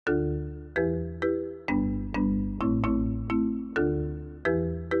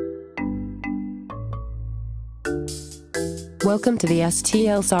Welcome to the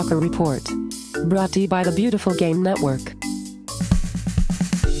STL Soccer Report. Brought to you by the Beautiful Game Network.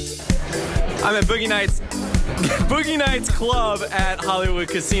 I'm at Boogie Nights Club at Hollywood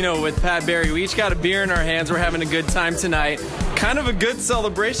Casino with Pat Barry. We each got a beer in our hands. We're having a good time tonight. Kind of a good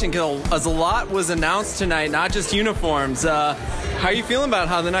celebration because a lot was announced tonight, not just uniforms. How are you feeling about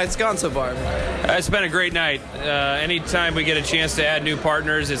how the night's gone so far? It's been a great night. Anytime we get a chance to add new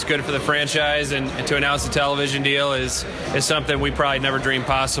partners, it's good for the franchise, and to announce a television deal is something we probably never dreamed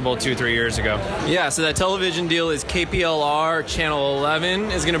possible 2-3 years ago. Yeah, so that television deal is KPLR Channel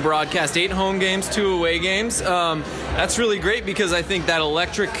 11 is going to broadcast 8 home games, 2 away games. That's really great because I think that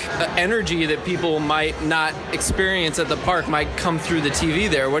electric energy that people might not experience at the park might come through the TV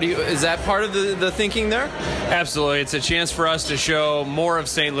there. Is that part of the thinking there? Absolutely. It's a chance for us to show more of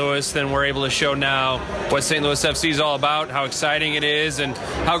St. Louis than we're able to show now, what St. Louis FC is all about, how exciting it is, and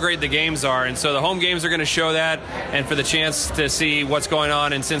how great the games are. And so the home games are going to show that, and for the chance to see what's going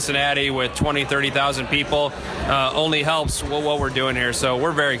on in Cincinnati with 20,000, 30,000 people only helps what we're doing here. So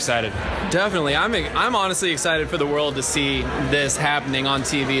we're very excited. Definitely. I'm honestly excited for the world to see this happening on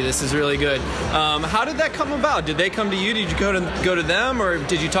TV. This is really good. How did that come about? Did they come to you? Did you go to them, or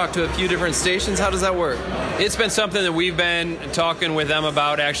did you talk to a few different stations? How does that work? It's been something that we've been talking with them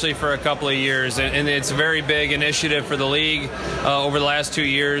about actually for a couple of years, and it's a very big initiative for the league. Over the last 2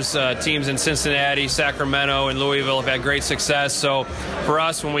 years, teams in Cincinnati, Sacramento, and Louisville have had great success. So for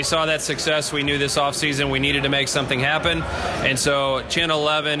us, when we saw that success, we knew this offseason we needed to make something happen. And so Channel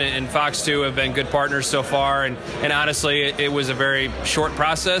 11 and Fox 2 have been good partners so far, and honestly, it was a very short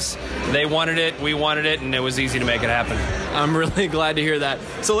process. They wanted it, we wanted it, and it was easy to make it happen. I'm really glad to hear that.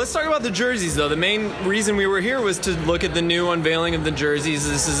 So let's talk about the jerseys, though. The main reason we were here was to look at the new unveiling of the jerseys.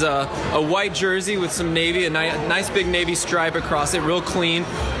 This is a white jersey with some navy, a nice big navy stripe across it, real clean.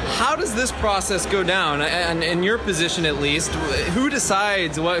 How does this process go down? And in your position, at least, who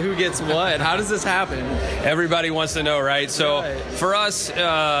decides who gets what? How does this happen? Everybody wants to know, right? So for us,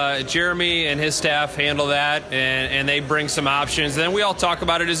 Jeremy and his staff handle that, and they bring some options. And then we all talk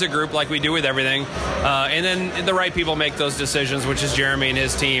about it as a group like we do with everything. And then the right people make those decisions, which is Jeremy and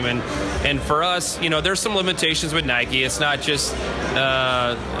his team. And for us, there's some limitations with Nike. It's not just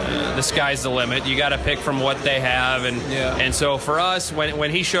the sky's the limit. You got to pick from what they have. And so for us,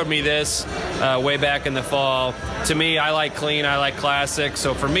 when he showed me this way back in the fall, to me, I like clean, I like classic.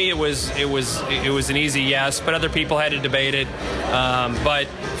 So for me, it was an easy yes, but other people had to debate it. But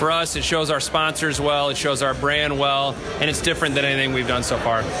for us, it shows our sponsors well, it shows our brand well, and it's different than anything we've done so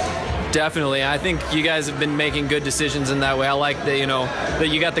far. Definitely. I think you guys have been making good decisions in that way. I like that, that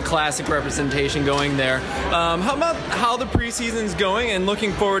you got the classic representation going there. How about how the preseason's going and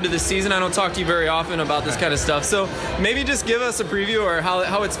looking forward to the season? I don't talk to you very often about this kind of stuff, so maybe just give us a preview or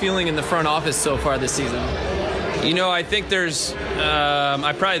how it's feeling in the front office so far this season. I think there's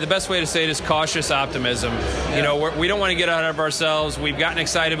probably the best way to say it is cautious optimism. Yeah. We don't want to get out of ourselves. We've gotten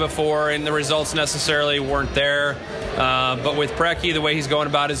excited before, and the results necessarily weren't there. But with Preki, the way he's going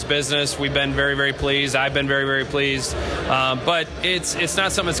about his business, we've been very, very pleased. I've been very, very pleased. But it's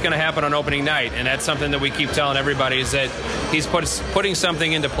not something that's going to happen on opening night, and that's something that we keep telling everybody is that he's putting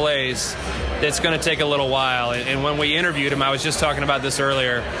something into place that's going to take a little while. And when we interviewed him, I was just talking about this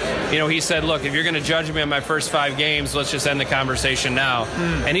earlier. He said, look, if you're going to judge me on my first 5 games, let's just end the conversation now.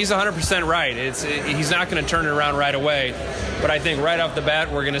 And he's 100% right. He's not going to turn it around right away. But I think right off the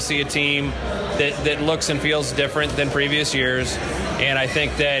bat, we're going to see a team that looks and feels different than previous years. And I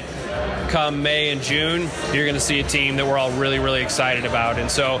think that come May and June, you're going to see a team that we're all really, really excited about.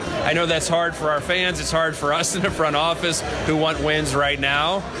 And so I know that's hard for our fans. It's hard for us in the front office who want wins right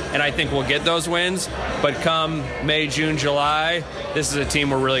now. And I think we'll get those wins. But come May, June, July, this is a team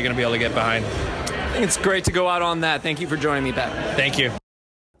we're really going to be able to get behind. I think it's great to go out on that. Thank you for joining me, Pat. Thank you.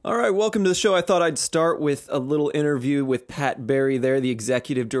 All right, welcome to the show. I thought I'd start with a little interview with Pat Barry there, the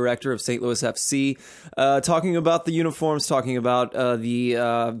executive director of St. Louis FC, talking about the uniforms, talking about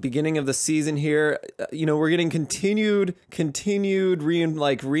the beginning of the season here. We're getting continued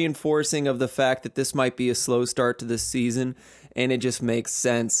reinforcing of the fact that this might be a slow start to this season, and it just makes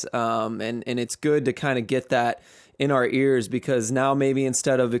sense. And it's good to kind of get that in our ears, because now maybe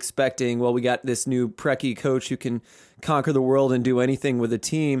instead of expecting, well, we got this new Preki coach who can conquer the world and do anything with a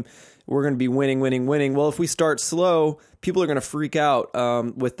team, we're going to be winning. Well, if we start slow, people are going to freak out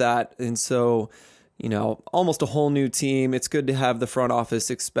with that. And so, almost a whole new team. It's good to have the front office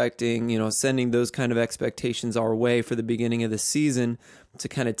expecting, sending those kind of expectations our way for the beginning of the season to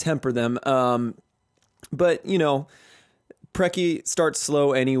kind of temper them. But, Preki starts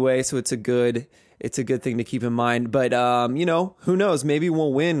slow anyway, so it's a good it's a good thing to keep in mind. But who knows? Maybe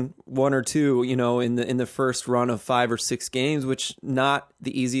we'll win one or two, in the first run of 5 or 6 games, which not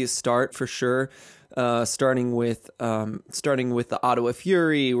the easiest start for sure. Starting with the Ottawa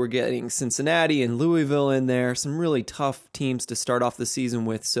Fury, we're getting Cincinnati and Louisville in there. Some really tough teams to start off the season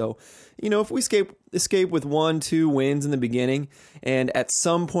with. So, if we escape with 1-2 wins in the beginning, and at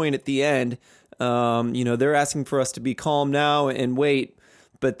some point at the end, they're asking for us to be calm now and wait.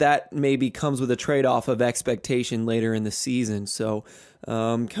 But that maybe comes with a trade-off of expectation later in the season. So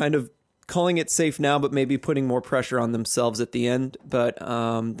kind of calling it safe now, but maybe putting more pressure on themselves at the end. But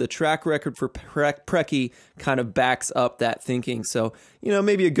the track record for Preki kind of backs up that thinking. So,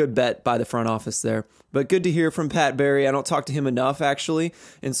 maybe a good bet by the front office there. But good to hear from Pat Barry. I don't talk to him enough, actually.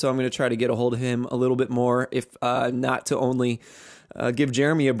 And so I'm going to try to get a hold of him a little bit more, if not to only give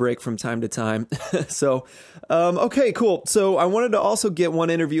Jeremy a break from time to time. So, okay, cool. So I wanted to also get one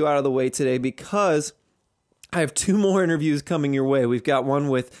interview out of the way today because I have 2 more interviews coming your way. We've got one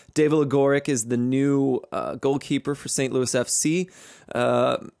with David Legorek, is the new goalkeeper for St. Louis FC,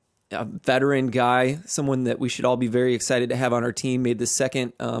 a veteran guy, someone that we should all be very excited to have on our team. Made the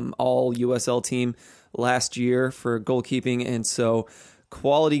second all-USL team last year for goalkeeping, and so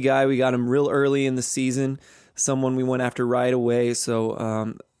quality guy. We got him real early in the season. Someone we went after right away.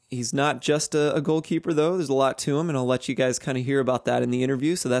 So he's not just a goalkeeper, though. There's a lot to him, and I'll let you guys kind of hear about that in the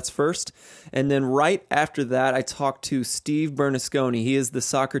interview. So that's first. And then right after that, I talked to Steve Bernasconi. He is the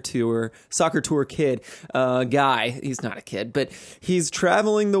soccer tour kid guy. He's not a kid, but he's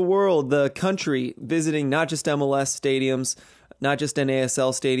traveling the world, the country, visiting not just MLS stadiums, not just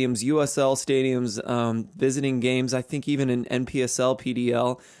NASL stadiums, USL stadiums, visiting games, I think even in NPSL,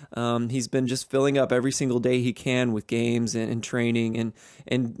 PDL. He's been just filling up every single day he can with games and training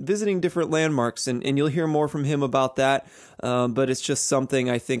and visiting different landmarks. And you'll hear more from him about that. But it's just something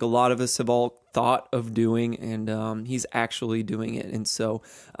I think a lot of us have all thought of doing, and he's actually doing it. And so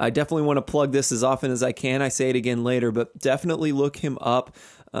I definitely want to plug this as often as I can. I say it again later, but definitely look him up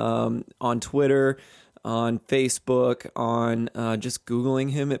on Twitter, on Facebook, on just Googling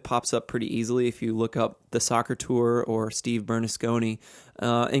him. It pops up pretty easily if you look up the Soccer Tour or Steve Bernasconi,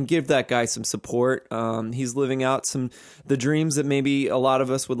 and give that guy some support. He's living out the dreams that maybe a lot of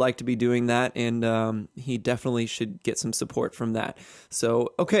us would like to be doing that, and he definitely should get some support from that.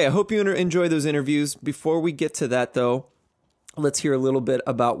 So, okay, I hope you enjoy those interviews. Before we get to that, though, let's hear a little bit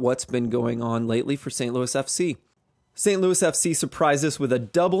about what's been going on lately for St. Louis FC. St. Louis FC surprised us with a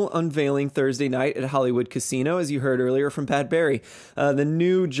double unveiling Thursday night at Hollywood Casino, as you heard earlier from Pat Barry. The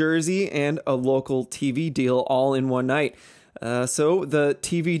new jersey and a local TV deal all in one night. So the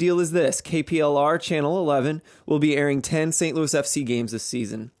TV deal is this. KPLR Channel 11 will be airing 10 St. Louis FC games this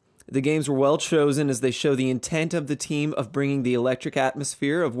season. The games were well chosen as they show the intent of the team of bringing the electric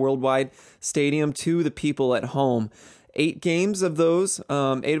atmosphere of Worldwide Stadium to the people at home. 8 of those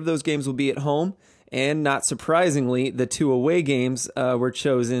games will be at home. And not surprisingly, the 2 away games were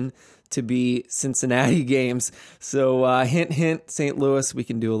chosen to be Cincinnati games. So hint, hint, St. Louis, we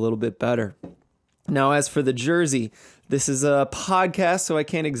can do a little bit better. Now, as for the jersey, this is a podcast, so I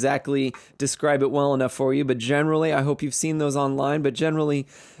can't exactly describe it well enough for you. But generally, I hope you've seen those online. But generally,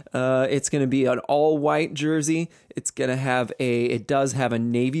 it's going to be an all-white jersey. It does have a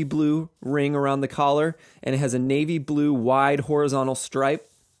navy blue ring around the collar, and it has a navy blue wide horizontal stripe.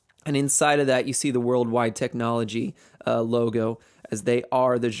 And inside of that, you see the Worldwide Technology logo, as they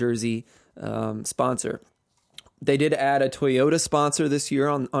are the jersey sponsor. They did add a Toyota sponsor this year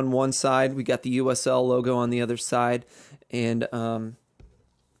on one side. We got the USL logo on the other side, and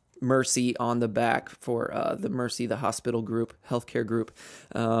Mercy on the back for the Mercy, the hospital group, healthcare group.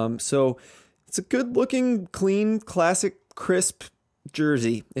 So it's a good-looking, clean, classic, crisp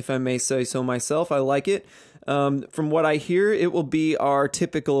jersey, if I may say so myself. I like it. From what I hear, it will be our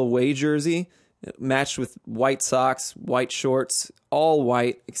typical away jersey, matched with white socks, white shorts, all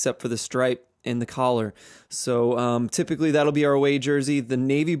white except for the stripe and the collar. So typically that'll be our away jersey. The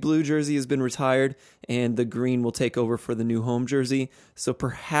navy blue jersey has been retired, and the green will take over for the new home jersey. So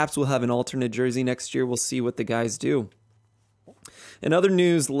perhaps we'll have an alternate jersey next year. We'll see what the guys do. In other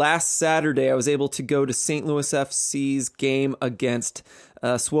news, last Saturday, I was able to go to St. Louis FC's game against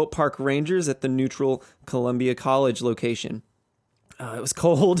Swope Park Rangers at the neutral Columbia College location. It was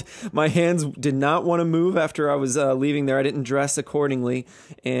cold. My hands did not want to move after I was leaving there. I didn't dress accordingly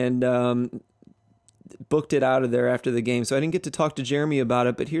and booked it out of there after the game. So I didn't get to talk to Jeremy about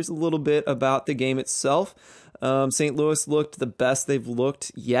it, but here's a little bit about the game itself. St. Louis looked the best they've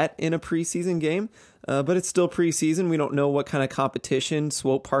looked yet in a preseason game. but it's still preseason. We don't know what kind of competition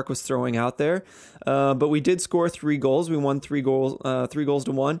Swope Park was throwing out there. But we did score 3 goals. We won 3 goals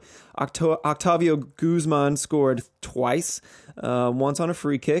to 1. Octavio Guzman scored twice, once on a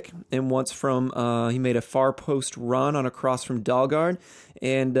free kick and once from he made a far post run on a cross from Dalgard,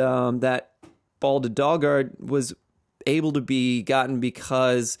 and that ball to Dalgard was able to be gotten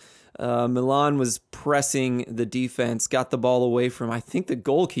because Milan was pressing the defense, got the ball away from, I think, the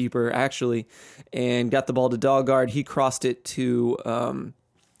goalkeeper, actually, and got the ball to Dalgard. He crossed it to,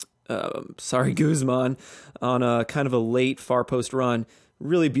 Guzman on a kind of a late far post run.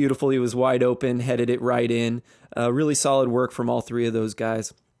 Really beautiful. He was wide open, headed it right in. Really solid work from all 3 of those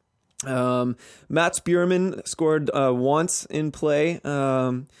guys. Mats Bjurman scored once in play.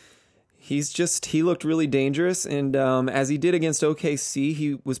 He looked really dangerous, and as he did against OKC,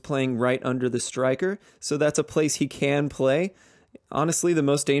 he was playing right under the striker, so that's a place he can play. Honestly, the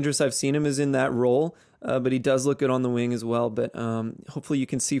most dangerous I've seen him is in that role, but he does look good on the wing as well, but hopefully you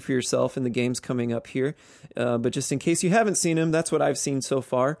can see for yourself in the games coming up here. But just in case you haven't seen him, that's what I've seen so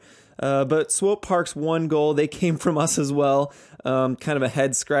far. But Swope Park's 1 goal, they came from us as well. Kind of a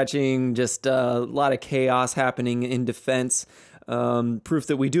head-scratching, just a lot of chaos happening in defense. Proof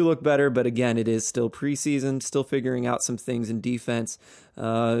that we do look better, but again, it is still preseason, still figuring out some things in defense. It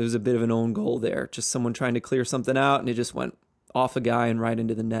was a bit of an own goal there, just someone trying to clear something out, and it just went off a guy and right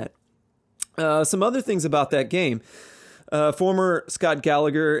into the net. Some other things about that game. Former Scott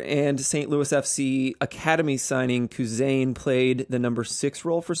Gallagher and St. Louis FC Academy signing Kuzain played the number 6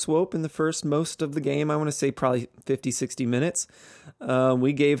 role for Swope in the first most of the game. I want to say probably 50, 60 minutes.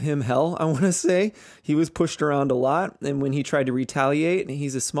 We gave him hell, I want to say. He was pushed around a lot, and when he tried to retaliate,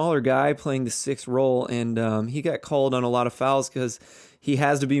 he's a smaller guy playing the 6th role, and he got called on a lot of fouls because he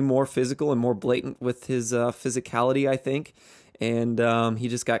has to be more physical and more blatant with his physicality, I think, and he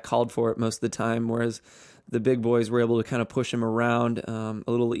just got called for it most of the time, whereas the big boys were able to kind of push him around a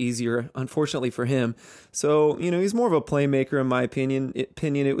little easier, unfortunately for him. So, he's more of a playmaker in my opinion.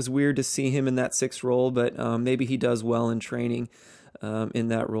 It was weird to see him in that 6th role, but maybe he does well in training in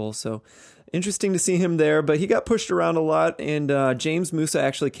that role. So interesting to see him there, but he got pushed around a lot, and James Musa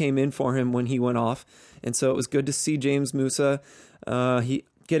actually came in for him when he went off. And so it was good to see James Musa. He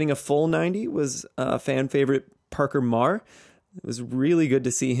getting a full 90 was fan favorite Parker Marr. It was really good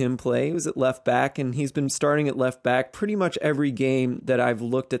to see him play. He was at left back, and he's been starting at left back pretty much every game that I've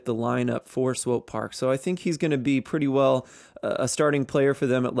looked at the lineup for Swope Park. So I think he's going to be pretty well a starting player for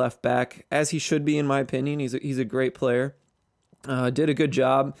them at left back, as he should be, in my opinion. He's a great player. Did a good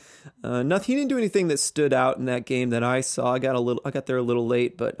job. He didn't do anything that stood out in that game that I saw. I got there a little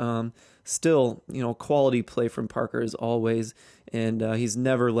late, but still, quality play from Parker as always, and he's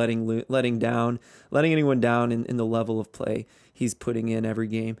never letting anyone down in the level of play he's putting in every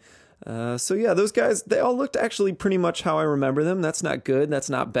game. So yeah, those guys, they all looked actually pretty much how I remember them. That's not good.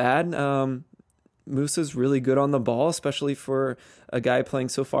 That's not bad. Musa's really good on the ball, especially for a guy playing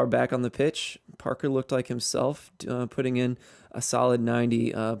so far back on the pitch. Parker looked like himself, putting in a solid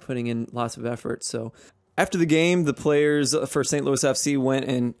 90, putting in lots of effort. So after the game, the players for St. Louis FC went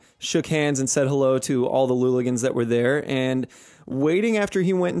and shook hands and said hello to all the Luligans that were there. And waiting after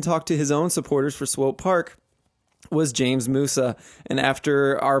he went and talked to his own supporters for Swope Park was James Musa. And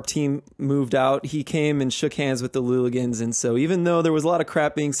after our team moved out, he came and shook hands with the Luligans. And so even though there was a lot of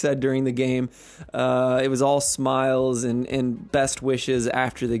crap being said during the game, it was all smiles and best wishes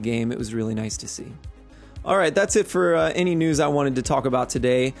after the game. It was really nice to see. All right, that's it for any news I wanted to talk about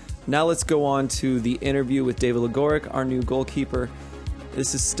today. Now let's go on to the interview with David Legorek, our new goalkeeper.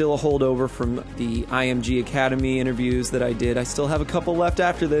 This is still a holdover from the IMG Academy interviews that I did. I still have a couple left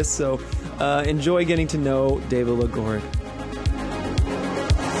after this, so enjoy getting to know David Legorek.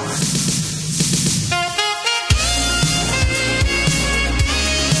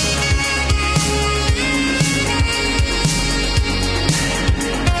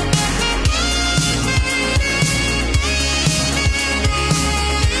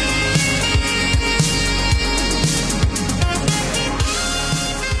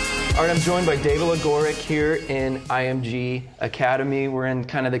 All right, I'm joined by David Legorek here in IMG Academy. We're in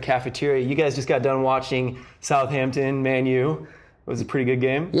kind of the cafeteria. You guys just got done watching Southampton, Man U. It was a pretty good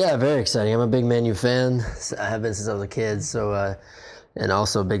game. Yeah, very exciting. I'm a big Man U fan. I have been since I was a kid, so and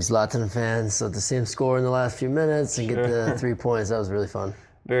also a big Zlatan fan. So to see him score in the last few minutes and get the 3 points, that was really fun.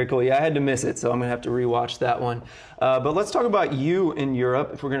 Very cool. Yeah, I had to miss it, so I'm going to have to rewatch that one. But let's talk about you in Europe.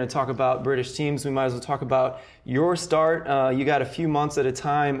 If we're going to talk about British teams, we might as well talk about your start. You got a few months at a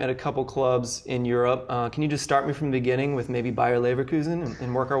time at a couple clubs in Europe. Can you just start me from the beginning with maybe Bayer Leverkusen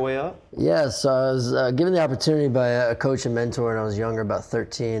and work our way up? Yeah, so I was given the opportunity by a coach and mentor when I was younger, about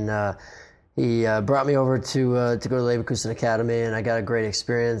 13. he brought me over to go to Leverkusen Academy, and I got a great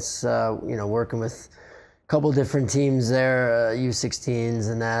experience, working with a couple different teams there, U16s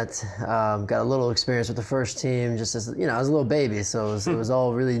and that. Got a little experience with the first team, just as, I was a little baby, so it was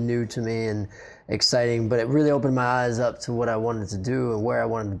all really new to me and exciting, but it really opened my eyes up to what I wanted to do and where I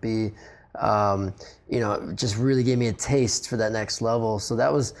wanted to be. It just really gave me a taste for that next level. So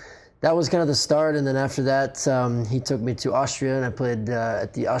that was kind of the start, and then after that, he took me to Austria, and I played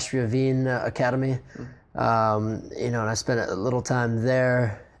at the Austria Wien Academy. And I spent a little time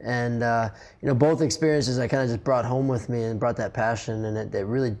there, and both experiences I kind of just brought home with me and brought that passion, and it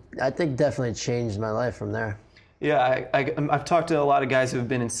really, I think, definitely changed my life from there. Yeah, I've talked to a lot of guys who have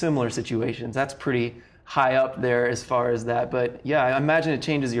been in similar situations. That's pretty high up there as far as that, but yeah, I imagine it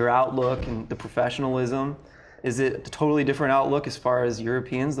changes your outlook and the professionalism. Is it a totally different outlook as far as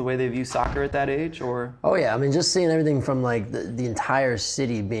Europeans, the way they view soccer at that age, or? Oh yeah, I mean, just seeing everything from like the entire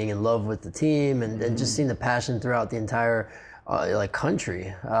city being in love with the team, and just seeing the passion throughout the entire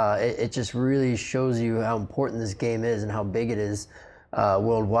country. It just really shows you how important this game is and how big it is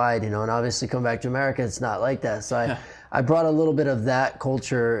worldwide. And obviously coming back to America, it's not like that. So I brought a little bit of that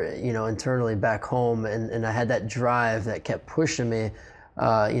culture, internally back home, and I had that drive that kept pushing me.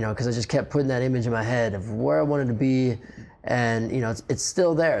 Because I just kept putting that image in my head of where I wanted to be, and it's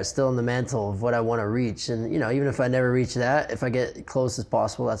still there. It's still in the mantle of what I want to reach, and even if I never reach that, if I get close as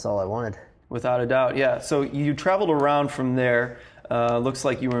possible, that's all I wanted. Without a doubt, yeah. So you traveled around from there. Looks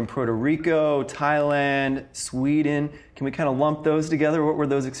like you were in Puerto Rico, Thailand, Sweden. Can we kind of lump those together? What were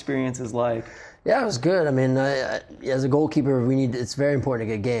those experiences like? Yeah, it was good. I mean, as a goalkeeper, it's very important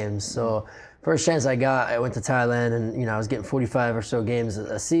to get games. So first chance I got, I went to Thailand, and I was getting 45 or so games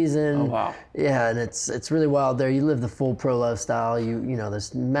a season. Oh wow! Yeah, and it's really wild there. You live the full pro lifestyle.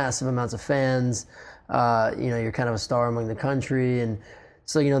 There's massive amounts of fans. You're kind of a star among the country, and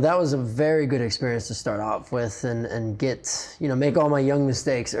so that was a very good experience to start off with, and get make all my young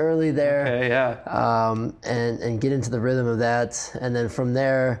mistakes early there. Okay, yeah. And get into the rhythm of that, and then from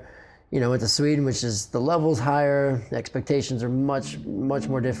there, went to Sweden, which is the level's higher, the expectations are much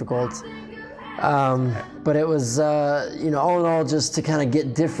more difficult. But it was, all in all, just to kind of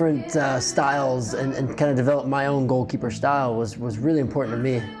get different styles and kind of develop my own goalkeeper style was really important to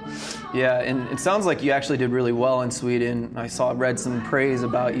me. Yeah, and it sounds like you actually did really well in Sweden. I read some praise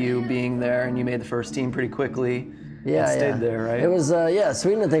about you being there, and you made the first team pretty quickly. Yeah, and stayed there, right? It was,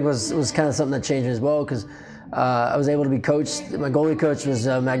 Sweden I think was kind of something that changed as well, because I was able to be coached. My goalie coach was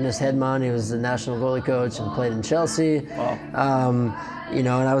Magnus Hedman. He was the national goalie coach and played in Chelsea. Wow. And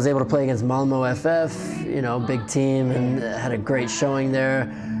I was able to play against Malmo FF, big team, and had a great showing there.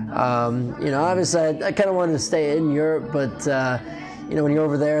 Obviously I kind of wanted to stay in Europe, but when you're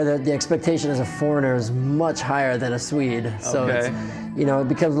over there, the expectation as a foreigner is much higher than a Swede. So okay. It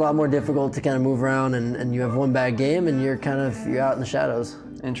becomes a lot more difficult to kind of move around, and you have one bad game, and you're out in the shadows.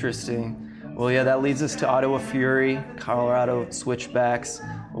 Interesting. Well, yeah, that leads us to Ottawa Fury, Colorado Switchbacks.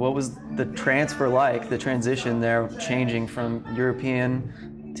 What was the transfer like, the transition there, changing from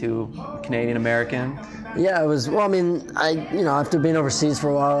European to Canadian American? Yeah, it was, after being overseas for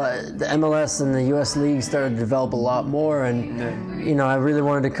a while, the MLS and the U.S. League started to develop a lot more, and, I really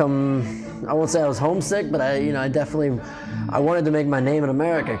wanted to come, I won't say I was homesick, but I wanted to make my name in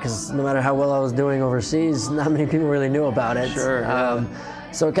America, because no matter how well I was doing overseas, not many people really knew about it. Sure, yeah.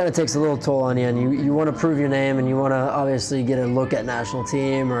 So it kind of takes a little toll on you, and you want to prove your name, and you want to obviously get a look at national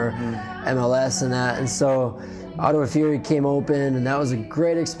team or MLS and that. And so Ottawa Fury came open, and that was a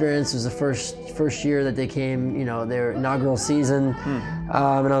great experience. It was the first year that they came, their inaugural season, and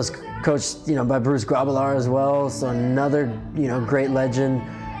I was coached, by Bruce Grobbelaar as well. So another, great legend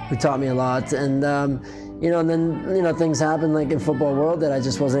who taught me a lot. And and then things happened like in football world that I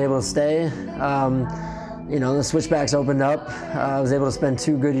just wasn't able to stay. The Switchbacks opened up. I was able to spend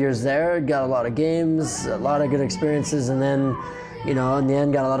 2 good years there, got a lot of games, a lot of good experiences, and then, in the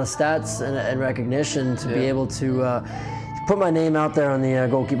end, got a lot of stats and recognition to be able to put my name out there on the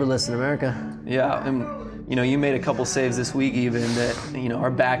goalkeeper list in America. Yeah, and you made a couple saves this week even that,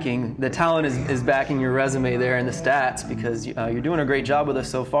 are backing, the talent is backing your resume there in the stats, because you're doing a great job with us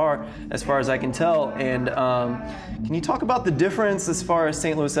so far as I can tell. And can you talk about the difference as far as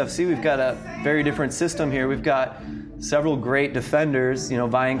St. Louis FC? We've got a very different system here. We've got several great defenders,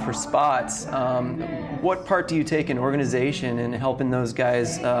 vying for spots. What part do you take in organization and helping those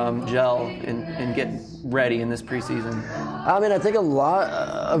guys gel and get ready in this preseason? I think a lot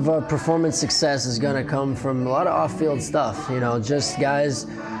of performance success is going to come from a lot of off-field stuff. Just guys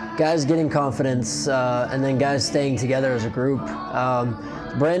getting confidence, and then guys staying together as a group.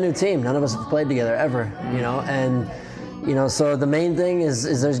 Brand new team. None of us have played together ever. And So the main thing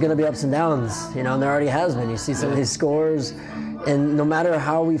is there's going to be ups and downs, and there already has been. You see some of these scores, and no matter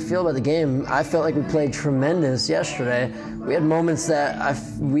how we feel about the game, I felt like we played tremendous yesterday. We had moments that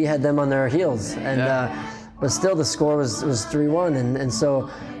we had them on their heels, but still the score was 3-1, and so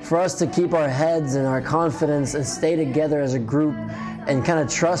for us to keep our heads and our confidence and stay together as a group and kind of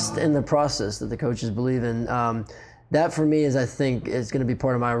trust in the process that the coaches believe in. That for me I think is going to be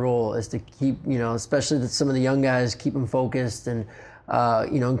part of my role, is to keep, especially some of the young guys, keep them focused and,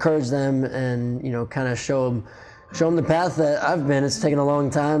 encourage them and, kind of show them the path that I've been. It's taken a long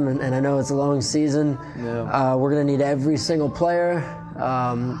time, and I know it's a long season. Yeah. We're going to need every single player,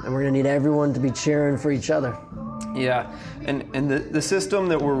 and we're going to need everyone to be cheering for each other. Yeah, and the system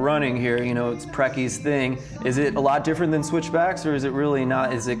that we're running here, it's Precky's thing. Is it a lot different than switchbacks, or is it really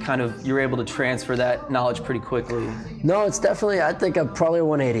not? Is it kind of, you're able to transfer that knowledge pretty quickly? No, it's definitely, I think, probably a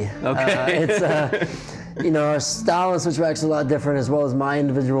 180. Okay. It's our style of switchbacks is a lot different, as well as my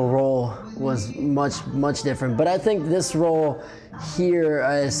individual role was much, much different. But I think this role here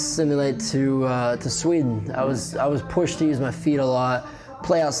I assimilate to Sweden. I was pushed to use my feet a lot,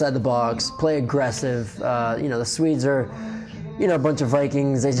 play outside the box, play aggressive. The Swedes are, a bunch of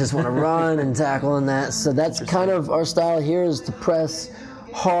Vikings. They just want to run and tackle and that. So that's kind of our style here, is to press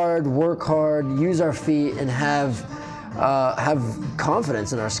hard, work hard, use our feet, and have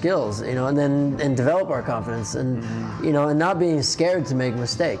confidence in our skills, and develop our confidence, and and not being scared to make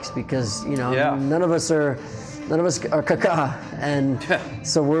mistakes, because none of us are caca, and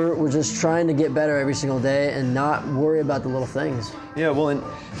so we're just trying to get better every single day and not worry about the little things. Yeah, well, and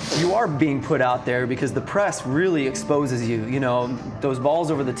you are being put out there because the press really exposes you. Those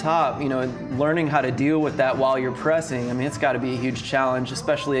balls over the top, learning how to deal with that while you're pressing. I mean, it's got to be a huge challenge,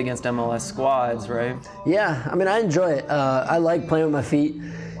 especially against MLS squads, right? Yeah, I mean, I enjoy it. I like playing with my feet.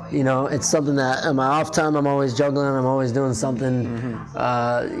 It's something that in my off time I'm always juggling. I'm always doing something.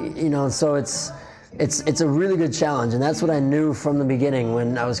 So it's a really good challenge, and that's what I knew from the beginning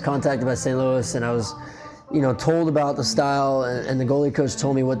when I was contacted by St. Louis and I was, told about the style, and the goalie coach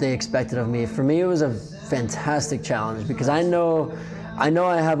told me what they expected of me. For me, it was a fantastic challenge, because I know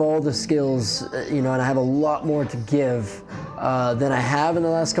I have all the skills, and I have a lot more to give than I have in the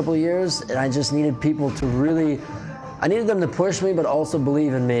last couple of years, and I just needed people to really, I needed them to push me, but also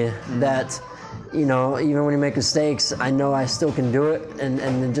believe in me that, even when you make mistakes, I know I still can do it,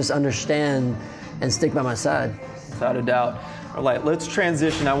 and just understand and stick by my side. Without a doubt. All right, let's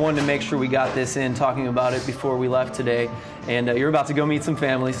transition. I wanted to make sure we got this in, talking about it before we left today. And you're about to go meet some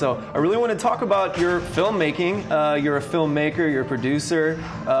family. So I really want to talk about your filmmaking. You're a filmmaker, you're a producer.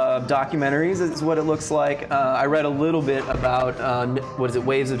 Documentaries is what it looks like. I read a little bit about,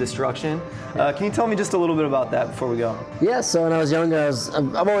 Waves of Destruction. Can you tell me just a little bit about that before we go? Yeah, so when I was younger,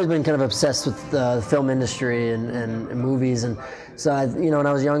 I've always been kind of obsessed with the film industry and movies. And so, when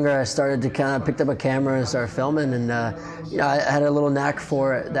I was younger, I started to kind of picked up a camera and started filming. And, I had a little knack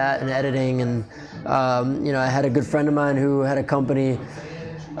for that and editing. And, I had a good friend of mine who had a company,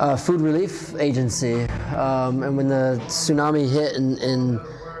 food relief agency. And when the tsunami hit in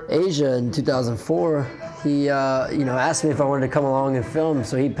Asia in 2004, he, asked me if I wanted to come along and film.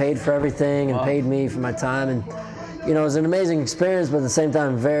 So he paid for everything and paid me for my time. And, it was an amazing experience, but at the same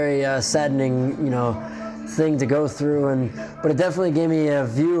time, very saddening, thing to go through. But it definitely gave me a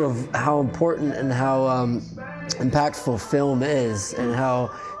view of how important and how impactful film is, and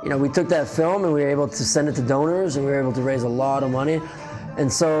how, we took that film and we were able to send it to donors, and we were able to raise a lot of money.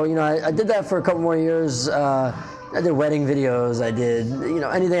 And so, I did that for a couple more years. I did wedding videos. I did,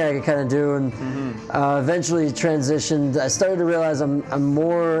 anything I could kind of do, and eventually transitioned. I started to realize I'm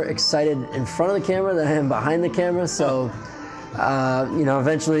more excited in front of the camera than I am behind the camera. So,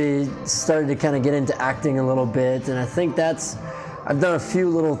 eventually started to kind of get into acting a little bit, and I think I've done a few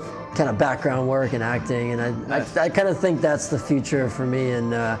little kind of background work in acting, and I kind of think that's the future for me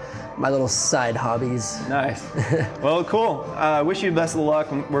and my little side hobbies. Nice. Well, cool. I wish you the best of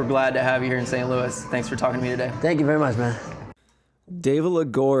luck. We're glad to have you here in St. Louis. Thanks for talking to me today. Thank you very much, man. David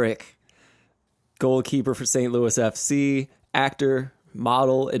Legorek, goalkeeper for St. Louis FC, actor,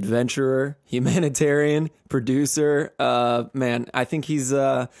 model, adventurer, humanitarian, producer. Man, I think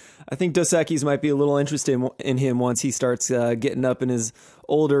I think Dos Equis might be a little interested in him once he starts getting up in his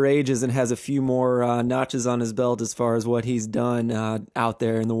older ages and has a few more notches on his belt as far as what he's done out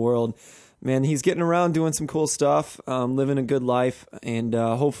there in the world. Man, he's getting around doing some cool stuff, living a good life, and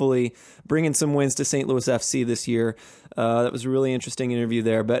hopefully bringing some wins to St. Louis FC this year. That was a really interesting interview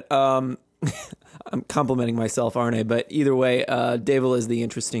there, but I'm complimenting myself, aren't I? But either way, David is the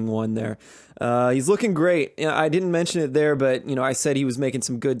interesting one there. He's looking great. I didn't mention it there, but I said he was making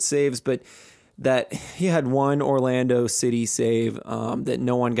some good saves, but that he had one Orlando City save that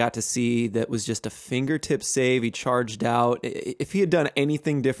no one got to see, that was just a fingertip save. He charged out. If he had done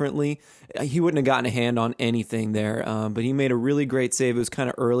anything differently, he wouldn't have gotten a hand on anything there. But he made a really great save. It was kind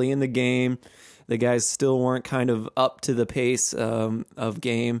of early in the game. The guys still weren't kind of up to the pace of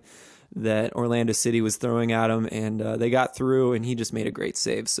game that Orlando City was throwing at him, and they got through, and he just made a great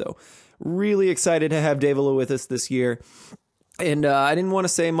save. So really excited to have Davila with us this year. And I didn't want to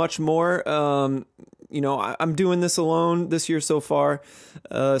say much more. I'm doing this alone this year so far.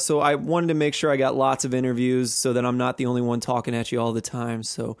 So I wanted to make sure I got lots of interviews so that I'm not the only one talking at you all the time.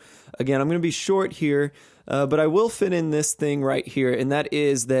 So again, I'm going to be short here, but I will fit in this thing right here. And that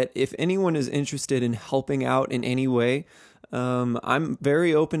is that if anyone is interested in helping out in any way, I'm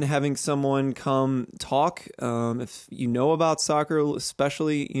very open to having someone come talk. If you know about soccer,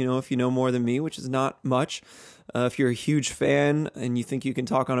 especially, if you know more than me, which is not much, if you're a huge fan and you think you can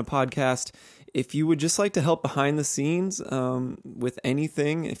talk on a podcast, if you would just like to help behind the scenes with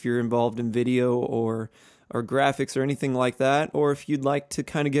anything, if you're involved in video or graphics or anything like that, or if you'd like to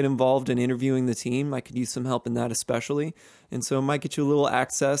kind of get involved in interviewing the team, I could use some help in that especially. And so it might get you a little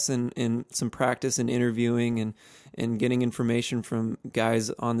access and some practice in interviewing and getting information from guys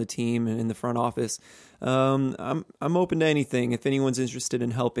on the team and in the front office. I'm open to anything. If anyone's interested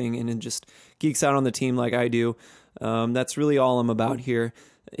in helping and just geeks out on the team like I do, that's really all I'm about here.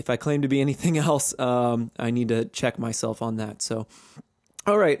 If I claim to be anything else, I need to check myself on that. So,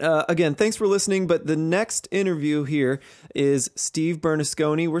 all right. Again, thanks for listening. But the next interview here is Steve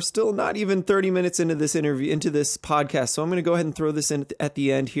Bernasconi. We're still not even 30 minutes into this interview, into this podcast. So I'm going to go ahead and throw this in at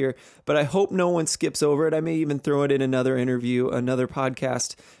the end here. But I hope no one skips over it. I may even throw it in another interview, another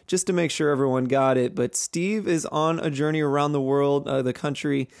podcast, just to make sure everyone got it. But Steve is on a journey around the world, the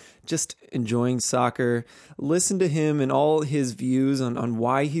country, just enjoying soccer. Listen to him and all his views on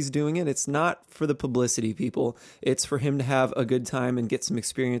why he's doing it. It's not for the publicity, people. It's for him to have a good time and get some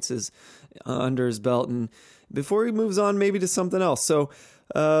experiences under his belt, and before he moves on maybe to something else. So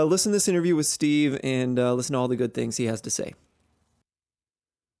listen to this interview with Steve and listen to all the good things he has to say.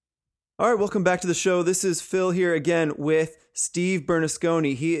 All right, welcome back to the show. This is Phil here again with Steve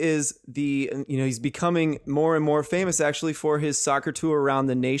Bernasconi. He is he's becoming more and more famous actually for his soccer tour around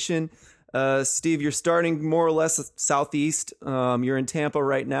the nation. Steve, you're starting more or less southeast. You're in Tampa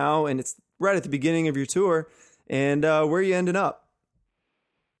right now, and it's right at the beginning of your tour. And where are you ending up?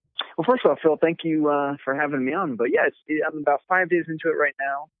 Well, first of all, Phil, thank you for having me on. But yeah, I'm about 5 days into it right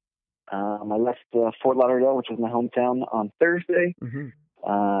now. I left Fort Lauderdale, which is my hometown, on Thursday. Mm-hmm.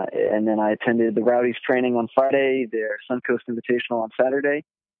 And then I attended the Rowdies training on Friday, their Suncoast Invitational on Saturday,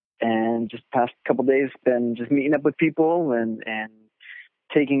 and just the past couple days been just meeting up with people and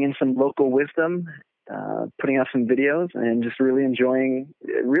taking in some local wisdom, putting out some videos, and just really enjoying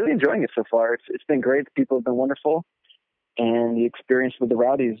it so far. It's been great. The people have been wonderful, and the experience with the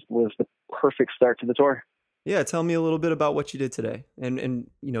Rowdies was the perfect start to the tour. Yeah, tell me a little bit about what you did today and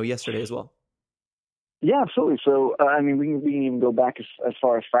yesterday as well. Yeah, absolutely. So, we can even go back as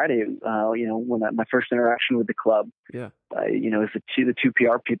far as Friday, when my first interaction with the club. Yeah. It's the two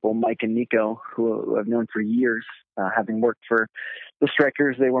PR people, Mike and Nico, who I've known for years, having worked for the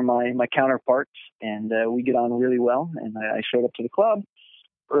Strikers. They were my counterparts, and we get on really well. And I showed up to the club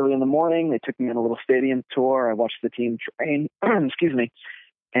early in the morning. They took me on a little stadium tour. I watched the team train, excuse me.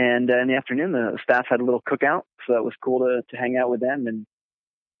 And in the afternoon, the staff had a little cookout, so that was cool to hang out with them. And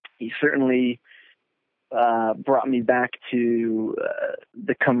he certainly brought me back to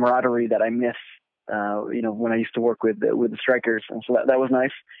the camaraderie that I miss, when I used to work with the Strikers. And so that was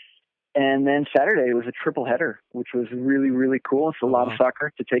nice. And then Saturday was a triple header, which was really, really cool. It's a lot of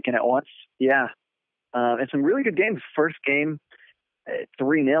soccer to take in at once. Yeah. And some really good games. First game,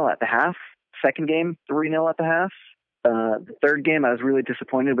 3-0 at the half. Second game, 3-0 at the half. The third game, I was really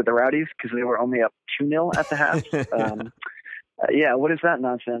disappointed with the Rowdies because they were only up 2-0 at the half. Yeah, what is that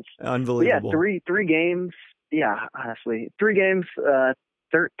nonsense? Unbelievable. Yeah, three games. Yeah, honestly, 3 games,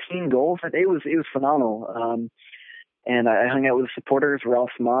 13 goals. It was phenomenal. And I hung out with the supporters, Ralph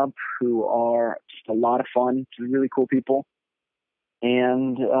Mob, who are just a lot of fun, just really cool people.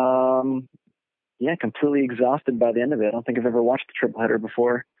 And completely exhausted by the end of it. I don't think I've ever watched the triple header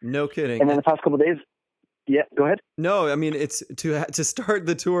before. No kidding. And then the past couple of days. Yeah, go ahead. No, I mean, it's to start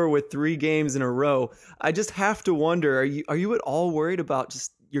the tour with 3 games in a row. I just have to wonder, are you at all worried about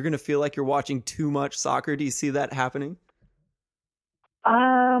just you're going to feel like you're watching too much soccer? Do you see that happening?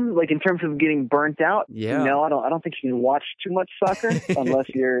 Like in terms of getting burnt out? Yeah. No, I don't think you can watch too much soccer unless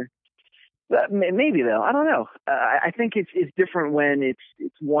you're maybe though. I don't know. I think it's different when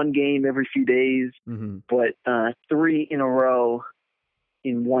it's one game every few days, mm-hmm. But 3 in a row.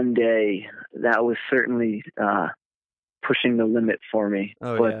 in one day, that was certainly pushing the limit for me.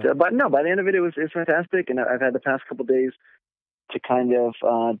 But no, by the end of it, it was fantastic. And I've had the past couple of days to kind of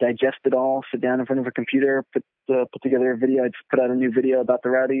digest it all, sit down in front of a computer, put together a video. I just put out a new video about the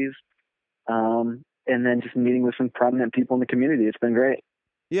Rowdies, and then just meeting with some prominent people in the community. It's been great.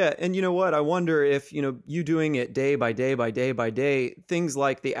 Yeah, and you know what? I wonder if, you doing it day by day by day by day, things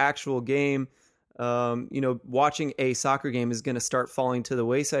like the actual game, watching a soccer game is going to start falling to the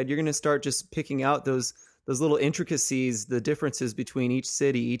wayside. You're going to start just picking out those little intricacies, the differences between each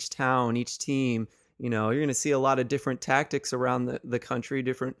city, each town, each team. You're going to see a lot of different tactics around the country,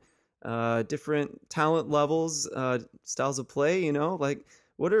 different talent levels, styles of play. Like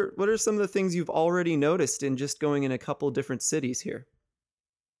what are some of the things you've already noticed in just going in a couple different cities here?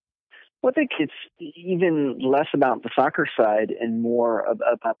 Well, I think it's even less about the soccer side and more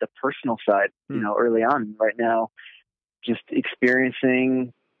about the personal side, early on. Right now, just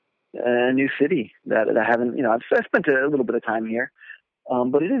experiencing a new city that I haven't, I've spent a little bit of time here,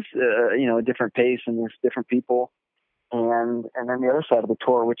 but it is, a different pace and there's different people. And then the other side of the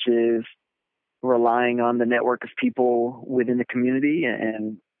tour, which is relying on the network of people within the community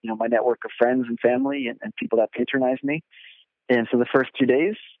and my network of friends and family and people that patronize me. And so the first 2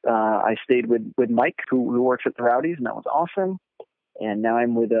 days, I stayed with Mike, who works at the Rowdies, and that was awesome. And now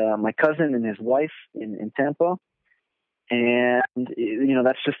I'm with my cousin and his wife in Tampa. And,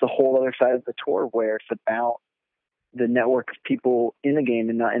 that's just the whole other side of the tour where it's about the network of people in the game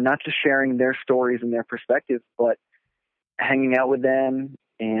and not just sharing their stories and their perspectives, but hanging out with them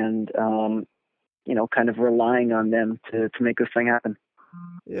and, kind of relying on them to make this thing happen.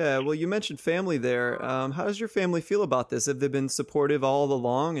 Yeah, well, you mentioned family there. How does your family feel about this? Have they been supportive all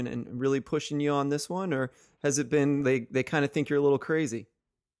along and really pushing you on this one? Or has it been they kind of think you're a little crazy?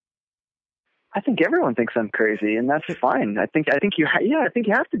 I think everyone thinks I'm crazy, and that's fine. I think you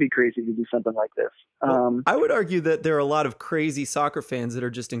have to be crazy to do something like this. Well, I would argue that there are a lot of crazy soccer fans that are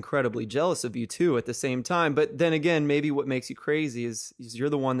just incredibly jealous of you too at the same time. But then again, maybe what makes you crazy is you're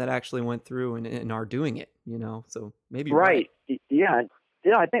the one that actually went through and are doing it. So maybe right. Yeah.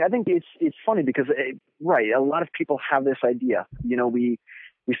 Yeah, I think it's funny because a lot of people have this idea. We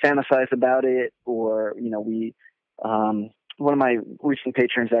fantasize about it, or we. One of my recent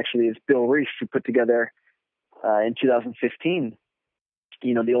patrons actually is Bill Reese, who put together in 2015,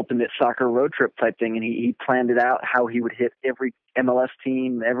 the ultimate soccer road trip type thing, and he planned it out how he would hit every MLS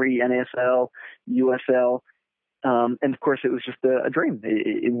team, every NASL, USL. And of course, it was just a dream.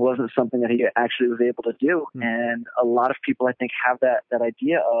 It wasn't something that he actually was able to do. And a lot of people, I think, have that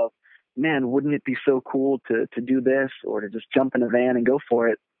idea of, man, wouldn't it be so cool to do this or to just jump in a van and go for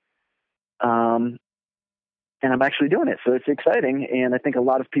it? And I'm actually doing it. So it's exciting. And I think a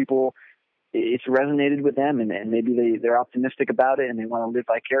lot of people, it's resonated with them and maybe they're optimistic about it and they want to live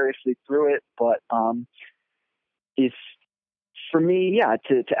vicariously through it. But it's, for me,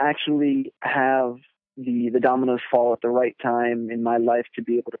 to actually have the dominoes fall at the right time in my life to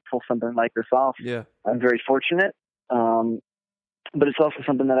be able to pull something like this off. Yeah. I'm very fortunate. But it's also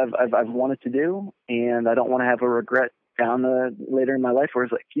something that I've wanted to do, and I don't want to have a regret later in my life where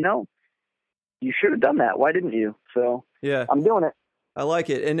it's like, you should have done that. Why didn't you? So yeah, I'm doing it. I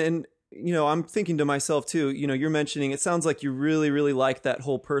like it. And I'm thinking to myself too, you're mentioning, it sounds like you really, really like that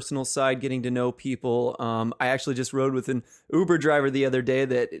whole personal side, getting to know people. I actually just rode with an Uber driver the other day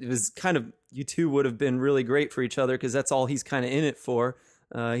that it was kind of, you two would have been really great for each other because that's all he's kind of in it for.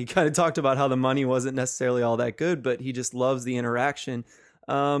 He kind of talked about how the money wasn't necessarily all that good, but he just loves the interaction.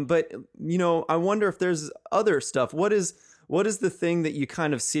 But I wonder if there's other stuff. What is the thing that you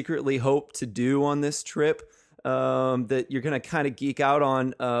kind of secretly hope to do on this trip that you're going to kind of geek out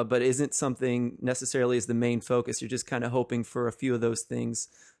on, but isn't something necessarily as the main focus? You're just kind of hoping for a few of those things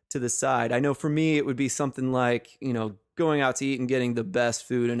to the side. I know for me, it would be something like, going out to eat and getting the best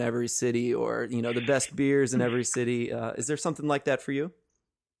food in every city or, the best beers in every city. Is there something like that for you?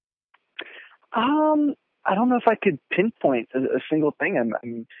 I don't know if I could pinpoint a single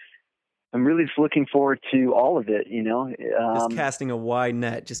thing. I'm really just looking forward to all of it, Just casting a wide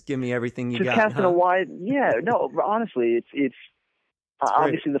net. Just give me everything you got. Just casting a wide, no, honestly, it's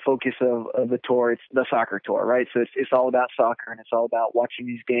obviously the focus of the tour. It's the soccer tour, right? So it's all about soccer and it's all about watching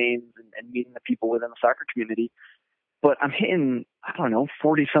these games and meeting the people within the soccer community. But I'm hitting,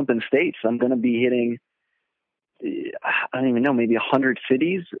 40 something states. I'm going to be hitting, I don't even know, maybe 100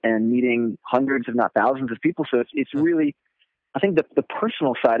 cities and meeting hundreds, if not thousands of people. So it's really, I think the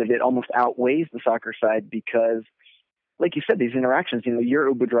personal side of it almost outweighs the soccer side because, like you said, these interactions, you're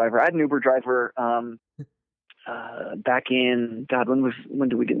an Uber driver. I had an Uber driver back in, when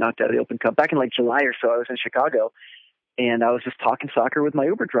did we get knocked out of the Open Cup? Back in like July or so, I was in Chicago and I was just talking soccer with my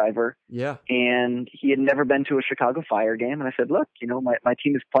Uber driver. Yeah. And he had never been to a Chicago Fire game. And I said, look, my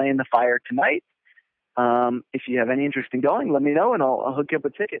team is playing the Fire tonight. If you have any interest in going, let me know and I'll hook you up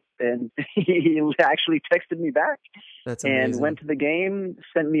with tickets. And he actually texted me back. That's amazing. And went to the game,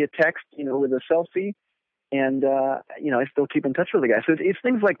 sent me a text, with a selfie. And, I still keep in touch with the guy. So it's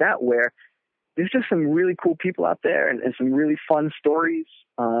things like that where there's just some really cool people out there and some really fun stories.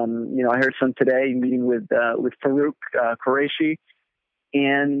 I heard some today meeting with Farouk Qureshi,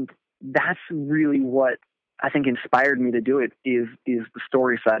 and that's really what I think inspired me to do it is the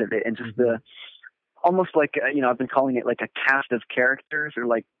story side of it, and just the almost like I've been calling it like a cast of characters or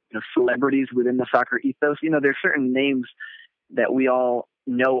like celebrities within the soccer ethos. There's certain names that we all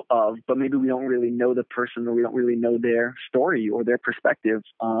know of, but maybe we don't really know the person or we don't really know their story or their perspective.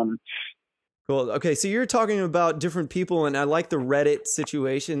 Cool. Okay, so you're talking about different people, and I like the Reddit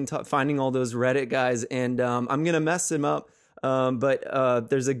situation, finding all those Reddit guys, and I'm going to mess him up, but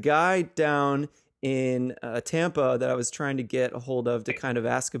there's a guy down in Tampa that I was trying to get a hold of to kind of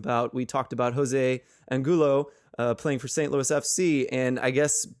ask about. We talked about Jose Angulo playing for St. Louis FC, and I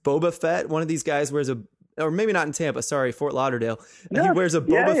guess Boba Fett, one of these guys wears or maybe not in Tampa, sorry, Fort Lauderdale. No. He wears a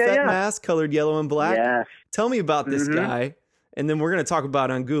Boba Fett mask colored yellow and black. Yes. Tell me about this guy. And then we're going to talk about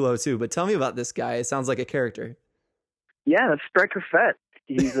Angulo too, but tell me about this guy. It sounds like a character. Yeah, that's Striker Fett.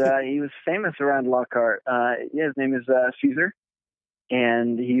 He's he was famous around Lockhart. His name is Caesar,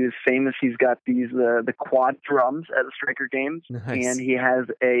 and he was famous. He's got these the quad drums at the Striker games, nice. And he has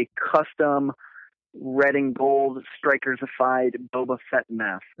a custom red and gold Strikers-ified Boba Fett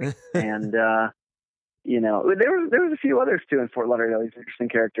mask. And there was a few others too in Fort Lauderdale. These interesting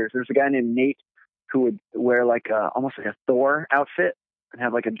characters. There's a guy named Nate who would wear like almost like a Thor outfit and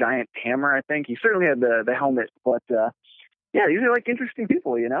have like a giant hammer, I think. He certainly had the helmet, but these are like interesting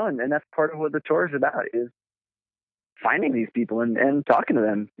people, and that's part of what the tour is about, is finding these people and talking to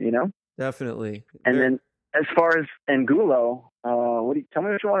them, Definitely. And then as far as Angulo, tell me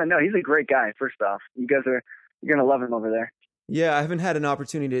what you want to know. He's a great guy, first off. You're going to love him over there. Yeah, I haven't had an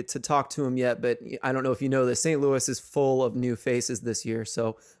opportunity to talk to him yet, but I don't know if you know this. St. Louis is full of new faces this year,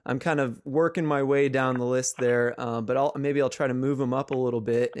 so I'm kind of working my way down the list there. But maybe I'll try to move him up a little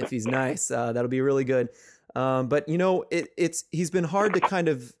bit if he's nice. That'll be really good. But he's been hard to kind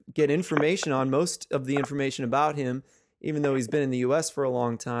of get information on. Most of the information about him, even though he's been in the U.S. for a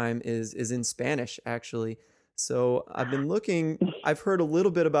long time, is in Spanish actually. So I've been looking. I've heard a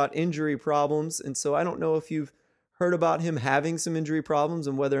little bit about injury problems, and so I don't know if you've heard about him having some injury problems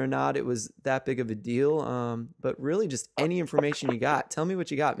and whether or not it was that big of a deal. But really just any information you got. Tell me what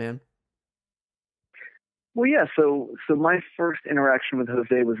you got, man. Well, yeah. So my first interaction with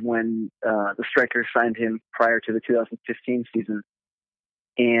Jose was when the Strikers signed him prior to the 2015 season.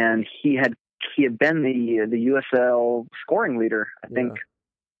 And he had been the USL scoring leader, I think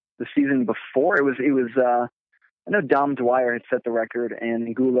the season before. It was I know Dom Dwyer had set the record and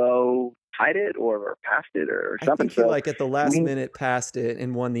Angulo tied it or passed it or something. I think he at the last minute passed it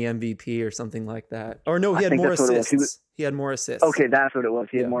and won the MVP or something like that. Or no, he had more assists. He had more assists. Okay, that's what it was.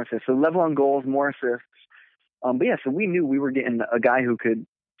 He had more assists. So level on goals, more assists. So we knew we were getting a guy who could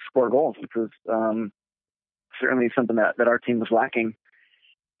score goals, which was certainly something that our team was lacking.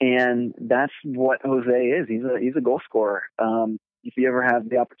 And that's what Jose is. He's a goal scorer. If you ever have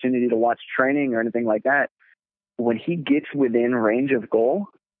the opportunity to watch training or anything like that, when he gets within range of goal,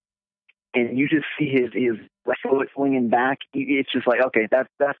 and you just see his foot flinging back, it's just like, okay,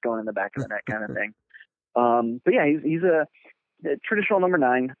 that's going in the back of the net kind of thing. But yeah, he's a traditional number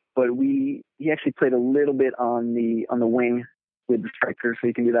 9, but he actually played a little bit on the wing with the Strikers, so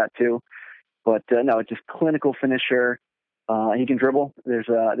he can do that too. But no, it's just clinical finisher. He can dribble. There's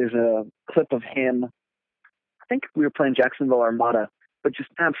a clip of him. I think we were playing Jacksonville Armada, but just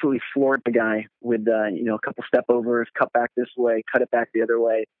absolutely floored the guy with a couple step overs, cut back this way, cut it back the other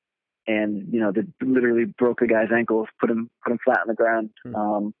way. And, literally broke the guy's ankles, put him flat on the ground.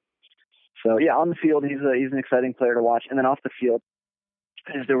 So yeah, on the field, he's an exciting player to watch. And then off the field,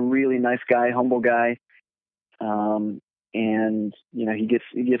 he's a really nice guy, humble guy. And, he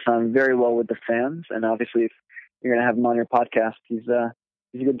gets on very well with the fans. And obviously if you're going to have him on your podcast, he's a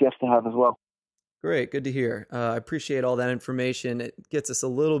good guest to have as well. Great. Good to hear. I appreciate all that information. It gets us a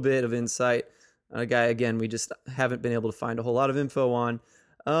little bit of insight on a guy, again, we just haven't been able to find a whole lot of info on.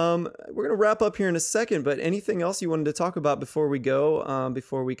 We're going to wrap up here in a second, but anything else you wanted to talk about before we go,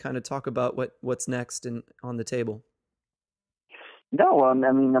 before we kind of talk about what's next and on the table? No,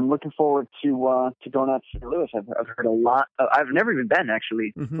 I'm looking forward to going out to St. Louis. I've heard a lot. I've never even been,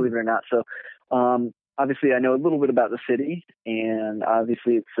 actually, believe it or not. So, obviously I know a little bit about the city, and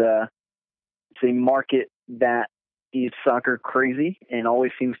obviously it's a market that is soccer crazy and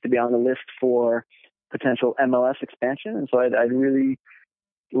always seems to be on the list for potential MLS expansion. And so I'd really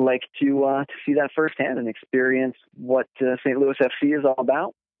like to see that firsthand and experience what St. Louis FC is all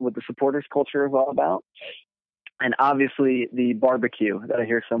about, what the supporters culture is all about, and obviously the barbecue that I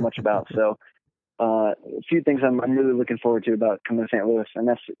hear so much about. So a few things I'm really looking forward to about coming to St. Louis, and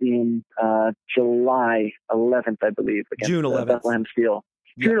that's in July 11th, I believe, against June 11th. Bethlehem Steel.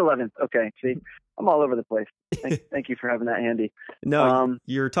 Yeah. June 11th. Okay. See, I'm all over the place. Thank you for having that handy. No,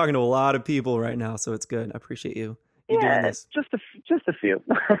 you're talking to a lot of people right now, so it's good. I appreciate you doing this. Just a few.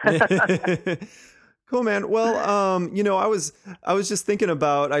 Cool, man. Well, I was just thinking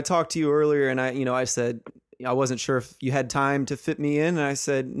about, I talked to you earlier and I said, I wasn't sure if you had time to fit me in. And I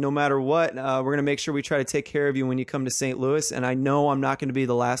said, no matter what, we're going to make sure we try to take care of you when you come to St. Louis. And I know I'm not going to be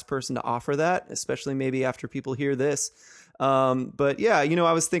the last person to offer that, especially maybe after people hear this. But yeah,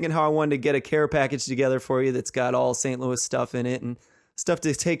 I was thinking how I wanted to get a care package together for you that's got all St. Louis stuff in it and stuff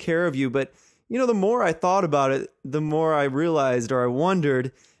to take care of you. But, the more I thought about it, the more I realized, or I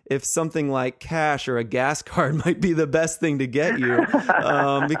wondered if something like cash or a gas card might be the best thing to get you.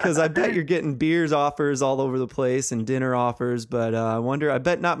 Because I bet you're getting beers offers all over the place and dinner offers, but I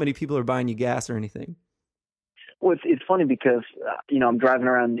bet not many people are buying you gas or anything. Well, it's funny because, I'm driving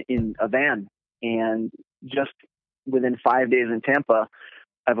around in a van, and just within 5 days in Tampa,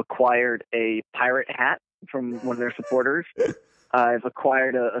 I've acquired a pirate hat from one of their supporters. I've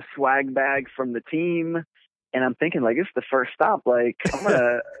acquired a swag bag from the team, and I'm thinking, like, it's the first stop. Like,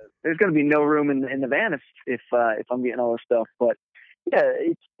 there's going to be no room in the van if I'm getting all this stuff. But yeah,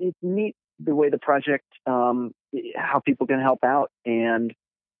 it's neat the way the project, how people can help out. And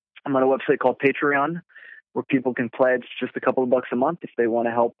I'm on a website called Patreon, where people can pledge just a couple of bucks a month if they want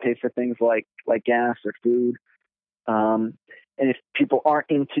to help pay for things like gas or food. And if people aren't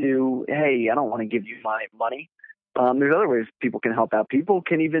into, hey, I don't want to give you my money, there's other ways people can help out. People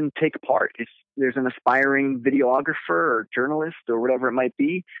can even take part. If there's an aspiring videographer or journalist or whatever it might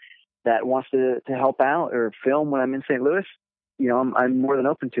be that wants to help out or film when I'm in St. Louis, I'm more than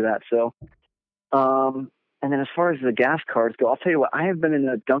open to that. So, and then as far as the gas cards go, I'll tell you what, I have been in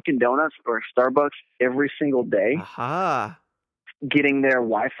a Dunkin' Donuts or a Starbucks every single day. Aha. Getting their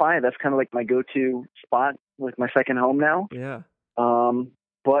Wi-Fi. That's kind of like my go-to spot, like my second home now. Yeah.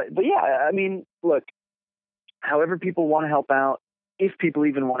 But yeah, I mean, look, however people want to help out, if people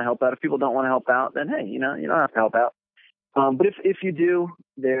even want to help out, if people don't want to help out, then hey, you don't have to help out. But if you do,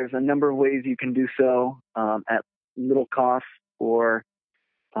 there's a number of ways you can do so at little cost, or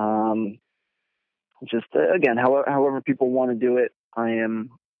just again, however people want to do it, I am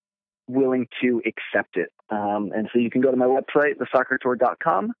willing to accept it. And so you can go to my website,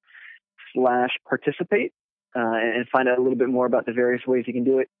 thesoccertour.com/participate, and find out a little bit more about the various ways you can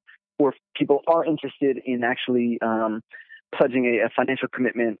do it. Or if people are interested in actually pledging a financial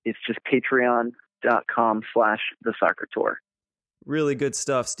commitment, it's just patreon.com/thesoccertour. Really good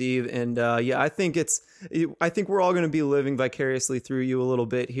stuff, Steve. And I think we're all going to be living vicariously through you a little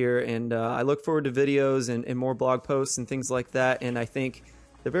bit here. And I look forward to videos and more blog posts and things like that. And I think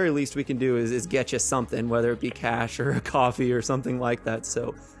the very least we can do is get you something, whether it be cash or a coffee or something like that.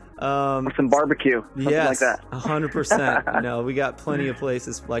 So or some barbecue, something like that. 100%. We got plenty of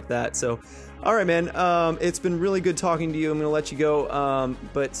places like that. So, all right, man. It's been really good talking to you. I'm going to let you go.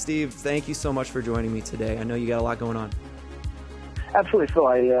 But Steve, thank you so much for joining me today. I know you got a lot going on. Absolutely, Phil.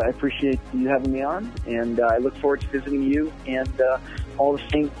 I appreciate you having me on, and I look forward to visiting you and all the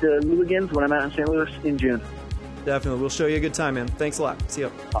St. Louigans when I'm out in St. Louis in June. Definitely. We'll show you a good time, man. Thanks a lot. See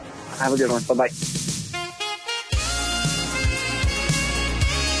you. Have a good one. Bye-bye.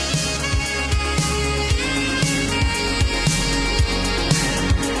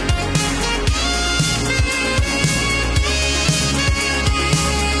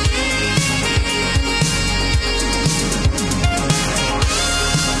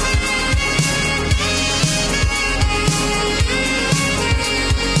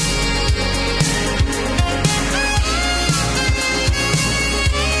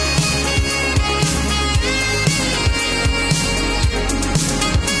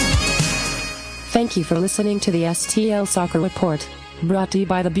 Thank you for listening to the STL Soccer Report, brought to you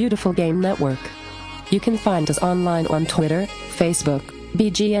by the Beautiful Game Network. You can find us online on Twitter, Facebook,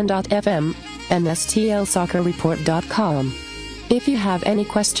 bgn.fm, and stlsoccerreport.com. If you have any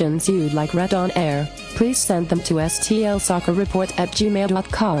questions you'd like read on air, please send them to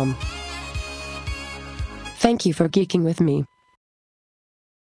stlsoccerreport@gmail.com. Thank you for geeking with me.